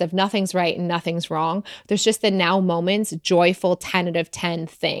relaxedness of nothing's right and nothing's wrong. There's just the now moments, joyful 10 out of 10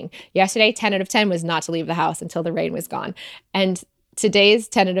 thing. Yesterday, 10 out of 10 was not to leave the house until the rain was gone. And today's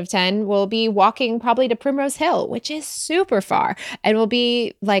 10 out of 10 will be walking probably to Primrose Hill, which is super far, and will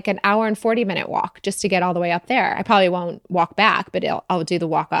be like an hour and 40-minute walk just to get all the way up there. I probably won't walk back, but I'll do the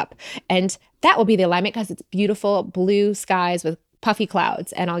walk up. And that will be the alignment because it's beautiful blue skies with puffy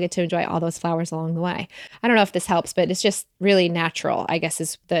clouds, and I'll get to enjoy all those flowers along the way. I don't know if this helps, but it's just really natural, I guess,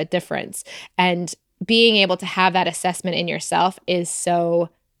 is the difference. And being able to have that assessment in yourself is so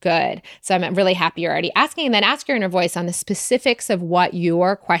good. So I'm really happy you're already asking, and then ask your inner voice on the specifics of what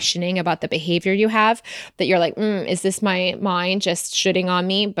you're questioning about the behavior you have that you're like, is this my mind just shitting on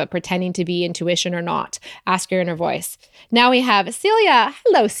me, but pretending to be intuition or not? Ask your inner voice. Now we have Celia.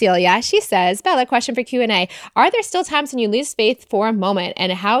 Hello, Celia. She says, Bella, question for Q&A. Are there still times when you lose faith for a moment,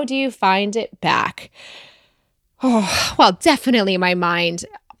 and how do you find it back? Oh, well, definitely my mind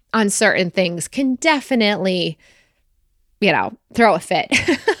on certain things can definitely throw a fit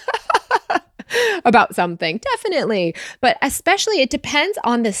about something. Definitely. But especially it depends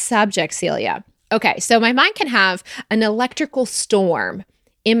on the subject, Celia. Okay. So my mind can have an electrical storm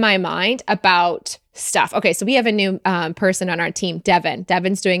in my mind about stuff. Okay, so we have a new person on our team, Devin.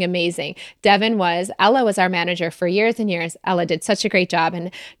 Devin's doing amazing. Ella was our manager for years and years. Ella did such a great job. And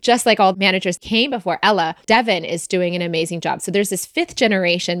just like all managers came before Ella, Devin is doing an amazing job. So there's this 5th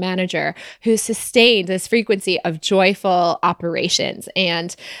generation manager who sustained this frequency of joyful operations.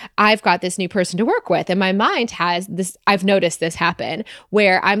 And I've got this new person to work with. And my mind has this, I've noticed this happen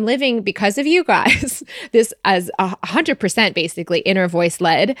where I'm living because of you guys, this as 100% basically inner voice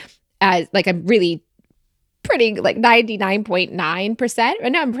led, as like I'm really pretty like 99.9%.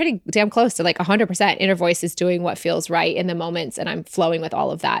 And I'm pretty damn close to like 100% inner voice is doing what feels right in the moments. And I'm flowing with all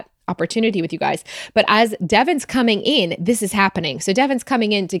of that. opportunity with you guys. But as Devin's coming in, this is happening. So Devin's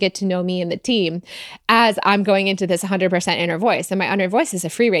coming in to get to know me and the team as I'm going into this 100% inner voice. And my inner voice is a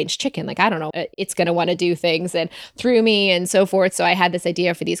free range chicken. Like, I don't know, it's going to want to do things and through me and so forth. So I had this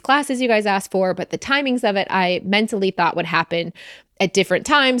idea for these classes you guys asked for, but the timings of it, I mentally thought would happen at different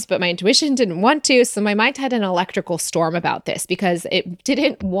times, but my intuition didn't want to. So my mind had an electrical storm about this because it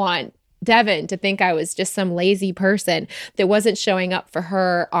didn't want Devin to think I was just some lazy person that wasn't showing up for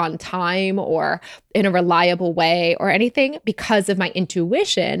her on time or in a reliable way or anything because of my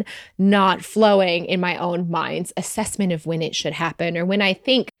intuition not flowing in my own mind's assessment of when it should happen or when I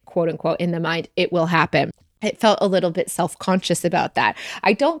think, quote unquote, in the mind, it will happen. It felt a little bit self-conscious about that.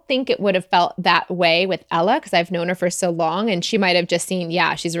 I don't think it would have felt that way with Ella because I've known her for so long and she might have just seen,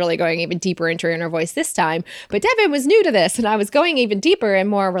 yeah, she's really going even deeper into her inner voice this time. But Devin was new to this and I was going even deeper and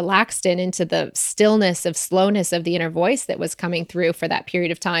more relaxed and into the stillness of slowness of the inner voice that was coming through for that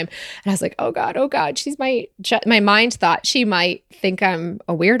period of time. And I was like, oh God, my mind thought she might think I'm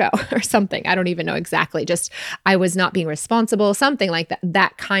a weirdo or something. I don't even know exactly. Just I was not being responsible, something like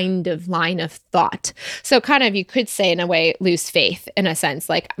that kind of line of thought. So kind of, you could say in a way, lose faith in a sense,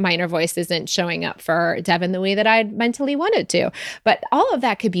 like my inner voice isn't showing up for Devin the way that I'd mentally wanted to. But all of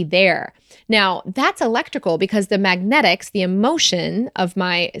that could be there. Now, that's electrical because the magnetics, the emotion of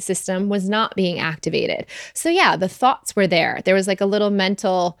my system was not being activated. So yeah, the thoughts were there. There was like a little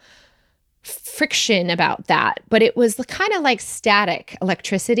mental friction about that, but it was kind of like static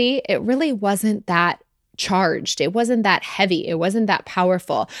electricity. It really wasn't that charged. It wasn't that heavy. It wasn't that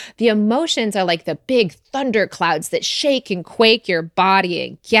powerful. The emotions are like the big thunder clouds that shake and quake your body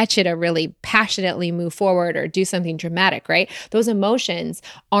and get you to really passionately move forward or do something dramatic, right? Those emotions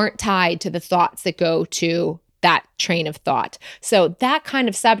aren't tied to the thoughts that go to that train of thought. So that kind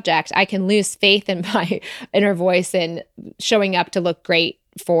of subject, I can lose faith in my inner voice and showing up to look great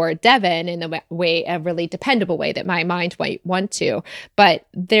for Devin in a way, a really dependable way that my mind might want to. But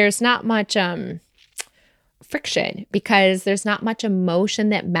there's not much friction because there's not much emotion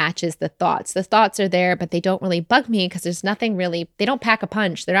that matches the thoughts. The thoughts are there, but they don't really bug me because there's nothing really, they don't pack a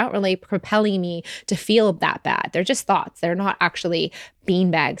punch. They're not really propelling me to feel that bad. They're just thoughts. They're not actually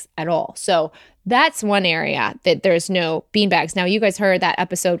beanbags at all. So that's one area that there's no beanbags. Now, you guys heard that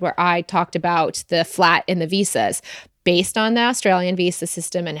episode where I talked about the flat in the visas. Based on the Australian visa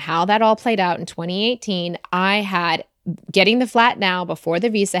system and how that all played out in 2018, I had getting the flat now before the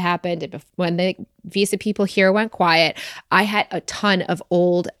visa happened, when the visa people here went quiet, I had a ton of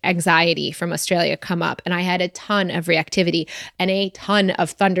old anxiety from Australia come up, and I had a ton of reactivity and a ton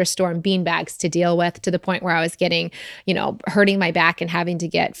of thunderstorm beanbags to deal with, to the point where I was getting, hurting my back and having to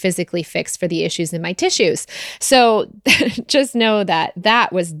get physically fixed for the issues in my tissues. So just know that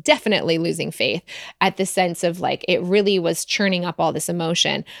that was definitely losing faith at the sense of like, it really was churning up all this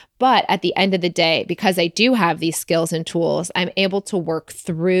emotion. But at the end of the day, because I do have these skills and tools, I'm able to work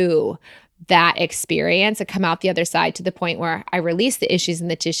through that experience and come out the other side to the point where I released the issues in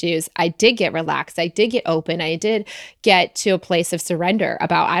the tissues. I did get relaxed. I did get open. I did get to a place of surrender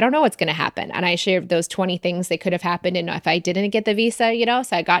about, I don't know what's going to happen. And I shared those 20 things that could have happened. And if I didn't get the visa,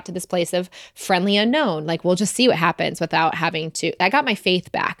 so I got to this place of friendly unknown, like, we'll just see what happens without having to, I got my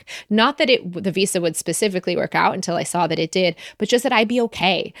faith back. Not that the visa would specifically work out until I saw that it did, but just that I'd be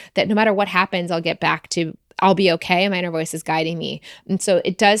okay, that no matter what happens, I'll be okay. My inner voice is guiding me. And so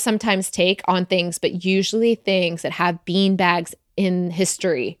it does sometimes take on things, but usually things that have beanbags in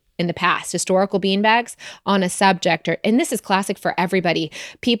history, in the past, historical beanbags on a subject, and this is classic for everybody.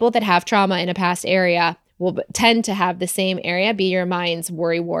 People that have trauma in a past area will tend to have the same area be your mind's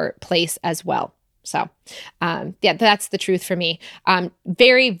worry wart place as well. So, that's the truth for me.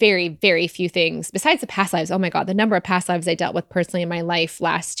 Very, very, very few things besides the past lives. Oh my God, the number of past lives I dealt with personally in my life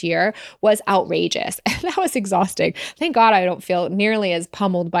last year was outrageous. And that was exhausting. Thank God I don't feel nearly as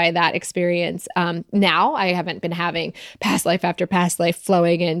pummeled by that experience. Now I haven't been having past life after past life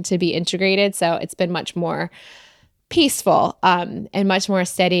flowing in to be integrated. So it's been much more peaceful, and much more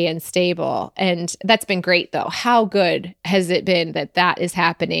steady and stable. And that's been great though. How good has it been that is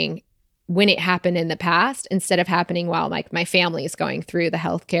happening when it happened in the past, instead of happening while like my family is going through the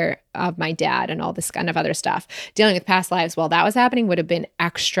healthcare of my dad and all this kind of other stuff. Dealing with past lives while that was happening would have been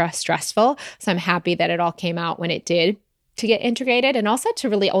extra stressful. So I'm happy that it all came out when it did, to get integrated and also to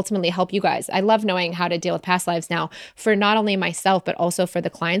really ultimately help you guys. I love knowing how to deal with past lives now for not only myself, but also for the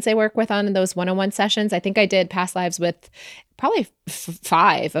clients I work with on those one-on-one sessions. I think I did past lives with probably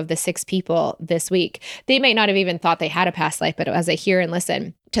 5 of the 6 people this week. They might not have even thought they had a past life, but as I hear and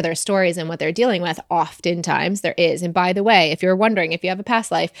listen to their stories and what they're dealing with, oftentimes there is. And by the way, if you're wondering if you have a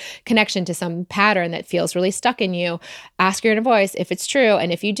past life connection to some pattern that feels really stuck in you, ask your inner voice if it's true. And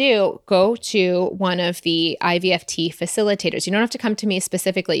if you do, go to one of the IVFT facilitators. You don't have to come to me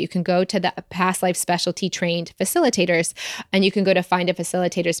specifically. You can go to the past life specialty trained facilitators, and you can go to find a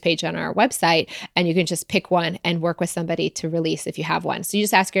facilitators page on our website, and you can just pick one and work with somebody to release if you have one. So you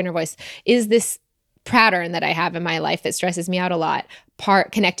just ask your inner voice, is this pattern that I have in my life that stresses me out a lot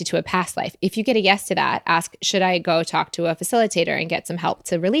part connected to a past life? If you get a yes to that, ask, should I go talk to a facilitator and get some help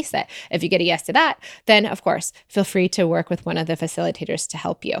to release it? If you get a yes to that, then of course, feel free to work with one of the facilitators to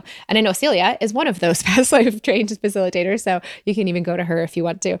help you. And I know Celia is one of those past life trained facilitators, so you can even go to her if you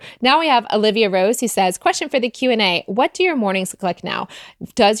want to. Now we have Olivia Rose who says, question for the Q&A, what do your mornings look like now?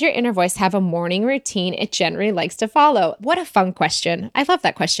 Does your inner voice have a morning routine it generally likes to follow? What a fun question. I love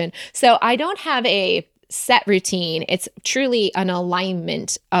that question. So I don't have a set routine. It's truly an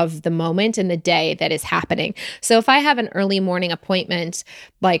alignment of the moment and the day that is happening. So if I have an early morning appointment,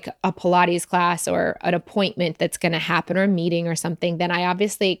 like a Pilates class or an appointment that's going to happen or a meeting or something, then I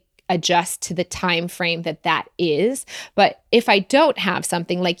obviously adjust to the time frame that is. But if I don't have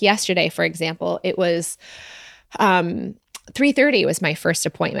something like yesterday, for example, it was 3:30 was my first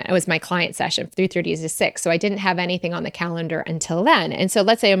appointment. It was my client session, 3:30 to 6. So I didn't have anything on the calendar until then. And so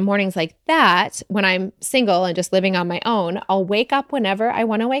let's say on mornings like that, when I'm single and just living on my own, I'll wake up whenever I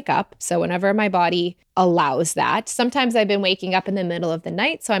want to wake up. So whenever my body allows that. Sometimes I've been waking up in the middle of the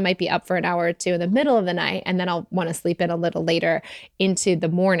night, so I might be up for an hour or two in the middle of the night, and then I'll want to sleep in a little later into the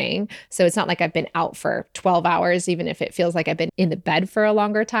morning. So it's not like I've been out for 12 hours, even if it feels like I've been in the bed for a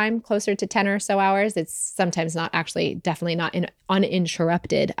longer time, closer to 10 or so hours. It's sometimes not actually, definitely not an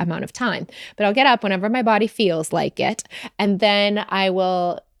uninterrupted amount of time. But I'll get up whenever my body feels like it, and then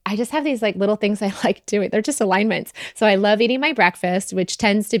I just have these like little things I like doing. They're just alignments. So I love eating my breakfast, which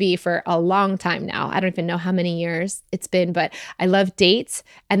tends to be for a long time now. I don't even know how many years it's been, but I love dates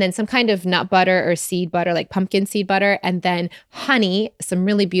and then some kind of nut butter or seed butter, like pumpkin seed butter, and then honey, some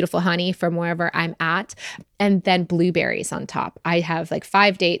really beautiful honey from wherever I'm at, and then blueberries on top. I have like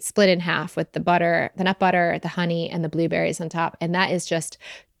 5 dates split in half with the butter, the nut butter, the honey, and the blueberries on top. And that is just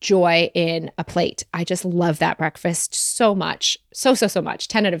joy in a plate. I just love that breakfast so much. So much.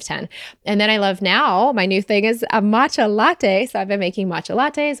 10 out of 10. And then I love now, my new thing is a matcha latte. So I've been making matcha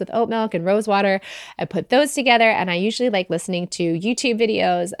lattes with oat milk and rose water. I put those together, and I usually like listening to YouTube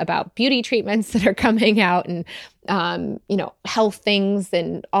videos about beauty treatments that are coming out and health things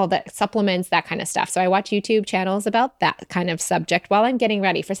and all that, supplements, that kind of stuff. So I watch YouTube channels about that kind of subject while I'm getting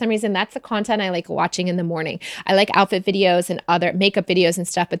ready. For some reason, that's the content I like watching in the morning. I like outfit videos and other makeup videos and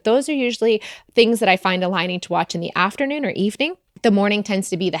stuff, but those are usually things that I find aligning to watch in the afternoon or evening. The morning tends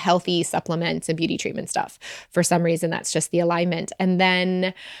to be the healthy supplements and beauty treatment stuff. For some reason, that's just the alignment. And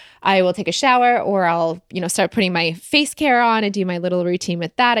then I will take a shower, or I'll, start putting my face care on and do my little routine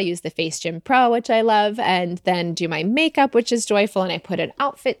with that. I use the Face Gym Pro, which I love, and then do my makeup, which is joyful. And I put an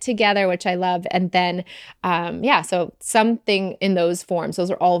outfit together, which I love. And then, so something in those forms, those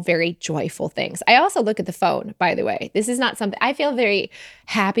are all very joyful things. I also look at the phone, by the way. This is not something, I feel very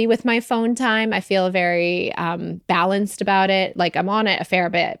happy with my phone time. I feel very balanced about it. Like I'm on it a fair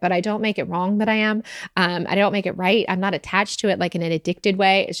bit, but I don't make it wrong that I am. I don't make it right. I'm not attached to it like in an addicted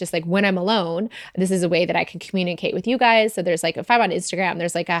way. It's just like when I'm alone, this is a way that I can communicate with you guys. So there's like, if I'm on Instagram,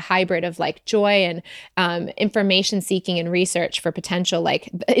 there's like a hybrid of like joy and information seeking and research for potential. Like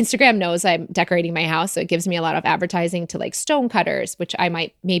Instagram knows I'm decorating my house. So it gives me a lot of advertising to like stone cutters, which I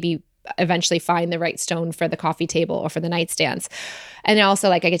might maybe eventually find the right stone for the coffee table or for the nightstands. And also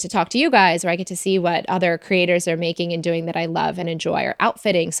like I get to talk to you guys, or I get to see what other creators are making and doing that I love and enjoy, or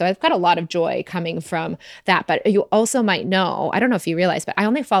outfitting. So I've got a lot of joy coming from that. But you also might know, I don't know if you realize, but I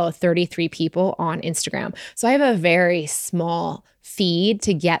only follow 33 people on Instagram. So I have a very small feed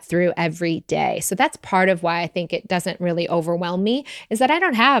to get through every day. So that's part of why I think it doesn't really overwhelm me, is that I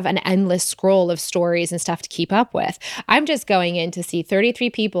don't have an endless scroll of stories and stuff to keep up with. I'm just going in to see 33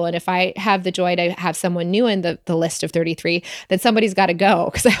 people. And if I have the joy to have someone new in the list of 33, then somebody's got to go,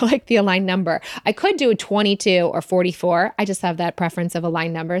 because I like the aligned number. I could do 22 or 44. I just have that preference of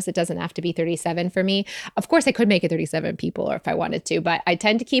aligned numbers. It doesn't have to be 37 for me. Of course, I could make it 37 people, or if I wanted to, but I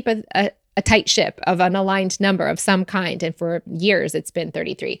tend to keep a tight ship of an aligned number of some kind. And for years, it's been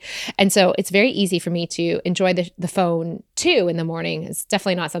 33. And so it's very easy for me to enjoy the phone too in the morning. It's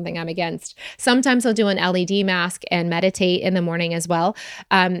definitely not something I'm against. Sometimes I'll do an LED mask and meditate in the morning as well,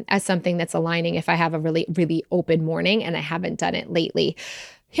 as something that's aligning if I have a really, really open morning, and I haven't done it lately.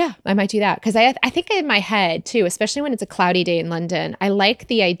 Yeah, I might do that because I think in my head too, especially when it's a cloudy day in London, I like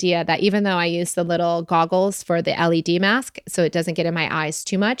the idea that even though I use the little goggles for the LED mask so it doesn't get in my eyes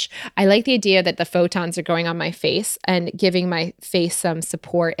too much, I like the idea that the photons are going on my face and giving my face some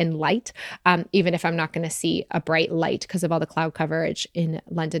support and light, even if I'm not going to see a bright light because of all the cloud coverage in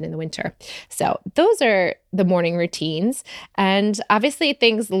London in the winter. So those are the morning routines. And obviously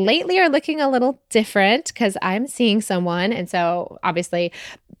things lately are looking a little different because I'm seeing someone. And so obviously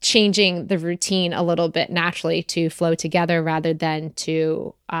changing the routine a little bit naturally to flow together rather than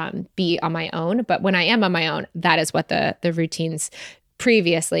to be on my own. But when I am on my own, that is what the routines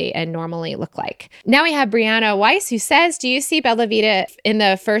previously and normally look like. Now we have Brianna Weiss who says, do you see Bella Vita in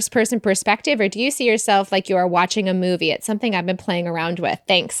the first person perspective or do you see yourself like you are watching a movie? It's something I've been playing around with.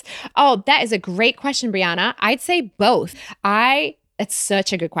 Thanks. Oh, that is a great question, Brianna. I'd say both. It's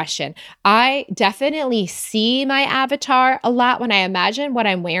such a good question. I definitely see my avatar a lot when I imagine what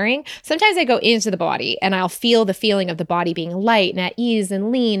I'm wearing. Sometimes I go into the body and I'll feel the feeling of the body being light and at ease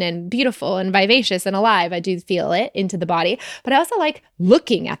and lean and beautiful and vivacious and alive. I do feel it into the body, but I also like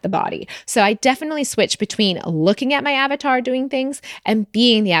looking at the body. So I definitely switch between looking at my avatar doing things and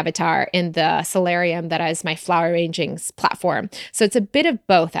being the avatar in the solarium that is my flower arranging platform. So it's a bit of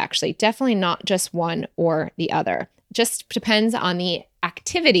both, actually. Definitely not just one or the other. Just depends on the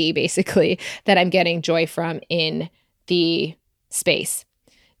activity, basically, that I'm getting joy from in the space.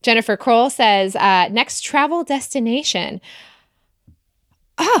 Jennifer Kroll says, next travel destination.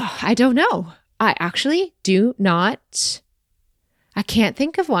 Oh, I don't know. I actually do not. I can't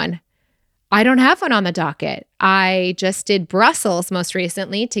think of one. I don't have one on the docket. I just did Brussels most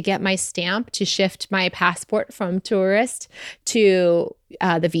recently to get my stamp to shift my passport from tourist to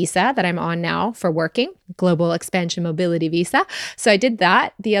the visa that I'm on now for working, Global Expansion Mobility Visa. So I did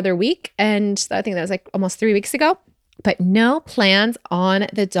that the other week, and I think that was like almost 3 weeks ago, but no plans on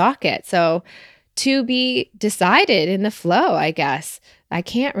the docket. So to be decided in the flow, I guess. I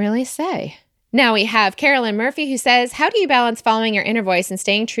can't really say. Now we have Carolyn Murphy who says, how do you balance following your inner voice and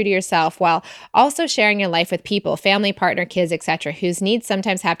staying true to yourself while also sharing your life with people, family, partner, kids, etc., whose needs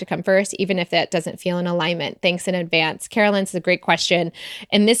sometimes have to come first, even if that doesn't feel in alignment? Thanks in advance. Carolyn, it's a great question.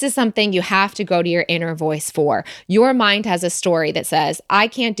 And this is something you have to go to your inner voice for. Your mind has a story that says, I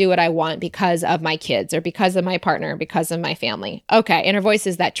can't do what I want because of my kids or because of my partner, because of my family. Okay, inner voice,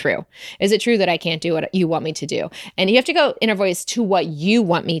 is that true? Is it true that I can't do what you want me to do? And you have to go inner voice to what you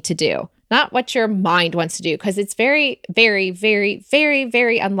want me to do, not what your mind wants to do, because it's very, very, very, very,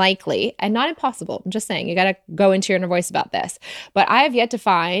 very unlikely and not impossible. I'm just saying, you got to go into your inner voice about this. But I have yet to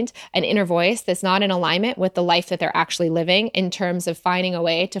find an inner voice that's not in alignment with the life that they're actually living in terms of finding a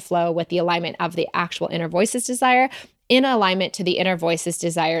way to flow with the alignment of the actual inner voice's desire in alignment to the inner voice's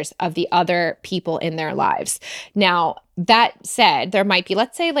desires of the other people in their lives. Now, that said, there might be,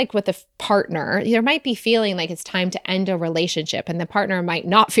 let's say like with a partner, there might be feeling like it's time to end a relationship and the partner might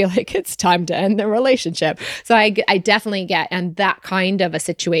not feel like it's time to end the relationship. So I definitely get in that kind of a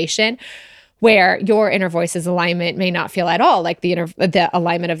situation where your inner voice's alignment may not feel at all like the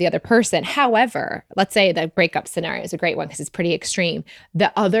alignment of the other person. However, let's say the breakup scenario is a great one because it's pretty extreme.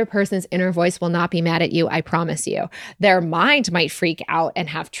 The other person's inner voice will not be mad at you, I promise you. Their mind might freak out and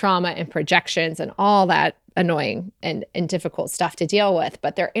have trauma and projections and all that annoying and difficult stuff to deal with,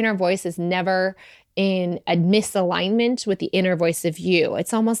 but their inner voice is never in a misalignment with the inner voice of you.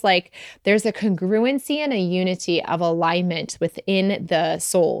 It's almost like there's a congruency and a unity of alignment within the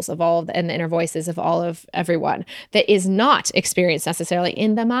souls of all of and the inner voices of all of everyone that is not experienced necessarily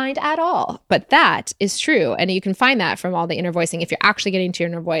in the mind at all. But that is true. And you can find that from all the inner voicing if you're actually getting to your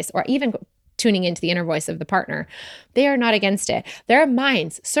inner voice or even tuning into the inner voice of the partner. They are not against it. Their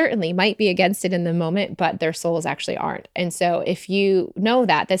minds certainly might be against it in the moment, but their souls actually aren't. And so if you know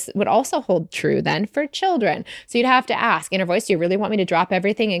that, this would also hold true then for children. So you'd have to ask, inner voice, do you really want me to drop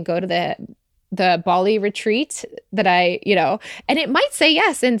everything and go to the Bali retreat that and it might say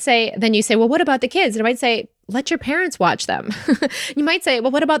yes and then you say, well, what about the kids? And it might say, let your parents watch them. You might say,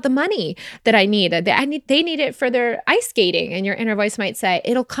 well, what about the money that I need? They need it for their ice skating. And your inner voice might say,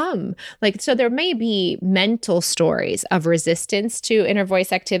 it'll come. So there may be mental stories of resistance to inner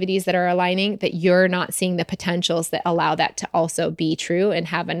voice activities that are aligning that you're not seeing the potentials that allow that to also be true and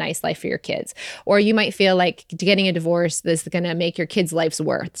have a nice life for your kids. Or you might feel like getting a divorce is going to make your kids' lives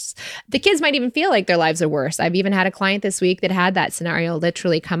worse. The kids might even feel like their lives are worse. I've even had a client this week that had that scenario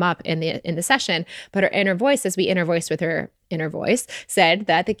literally come up in the session, but her inner voice, as we inner voice with her inner voice, said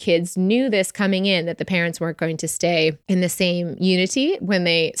that the kids knew this coming in, that the parents weren't going to stay in the same unity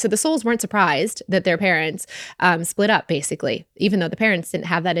so the souls weren't surprised that their parents split up, basically. Even though the parents didn't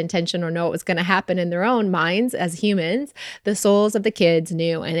have that intention or know what was going to happen in their own minds as humans, the souls of the kids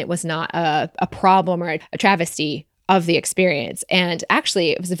knew, and it was not a problem or a travesty of the experience. And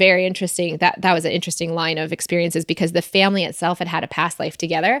actually, it was very interesting. That was an interesting line of experiences, because the family itself had a past life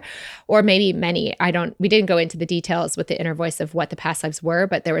together, or maybe many. We didn't go into the details with the inner voice of what the past lives were,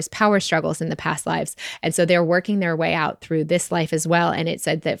 but there was power struggles in the past lives. And so they're working their way out through this life as well. And it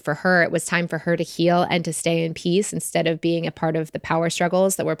said that for her, it was time for her to heal and to stay in peace instead of being a part of the power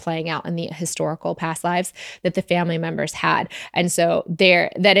struggles that were playing out in the historical past lives that the family members had. And so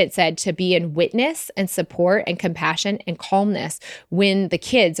that it said to be in witness and support and compassion and calmness when the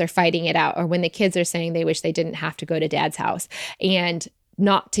kids are fighting it out, or when the kids are saying they wish they didn't have to go to dad's house, and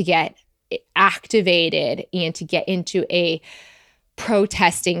not to get activated and to get into a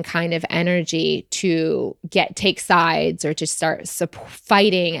protesting kind of energy to take sides or to start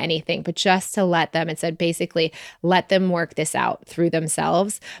fighting anything, but just to let them, it said basically, let them work this out through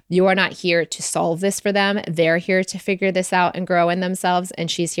themselves. You are not here to solve this for them. They're here to figure this out and grow in themselves.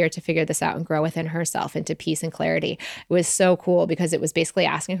 And she's here to figure this out and grow within herself into peace and clarity. It was so cool, because it was basically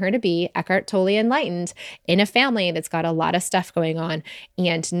asking her to be Eckhart Tolle enlightened in a family that's got a lot of stuff going on,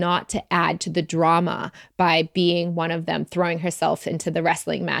 and not to add to the drama by being one of them, throwing herself into the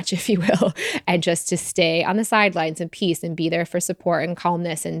wrestling match, if you will, and just to stay on the sidelines in peace and be there for support and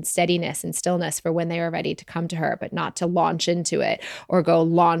calmness and steadiness and stillness for when they were ready to come to her, but not to launch into it or go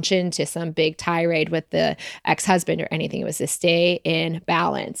launch into some big tirade with the ex-husband or anything. It was to stay in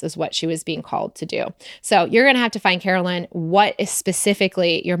balance, is what she was being called to do. So you're going to have to find, Carolyn, what is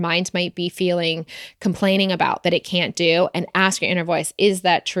specifically your mind might be complaining about that it can't do, and ask your inner voice, is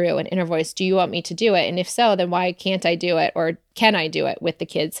that true? And inner voice, do you want me to do it? And if so, then why can't I do it? Or can I do it with the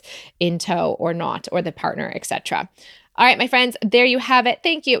kids in tow or not, or the partner, etc.? All right, my friends, there you have it.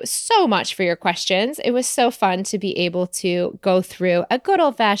 Thank you so much for your questions. It was so fun to be able to go through a good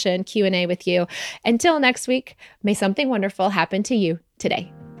old-fashioned Q&A with you. Until next week, may something wonderful happen to you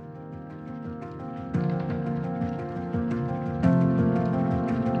today.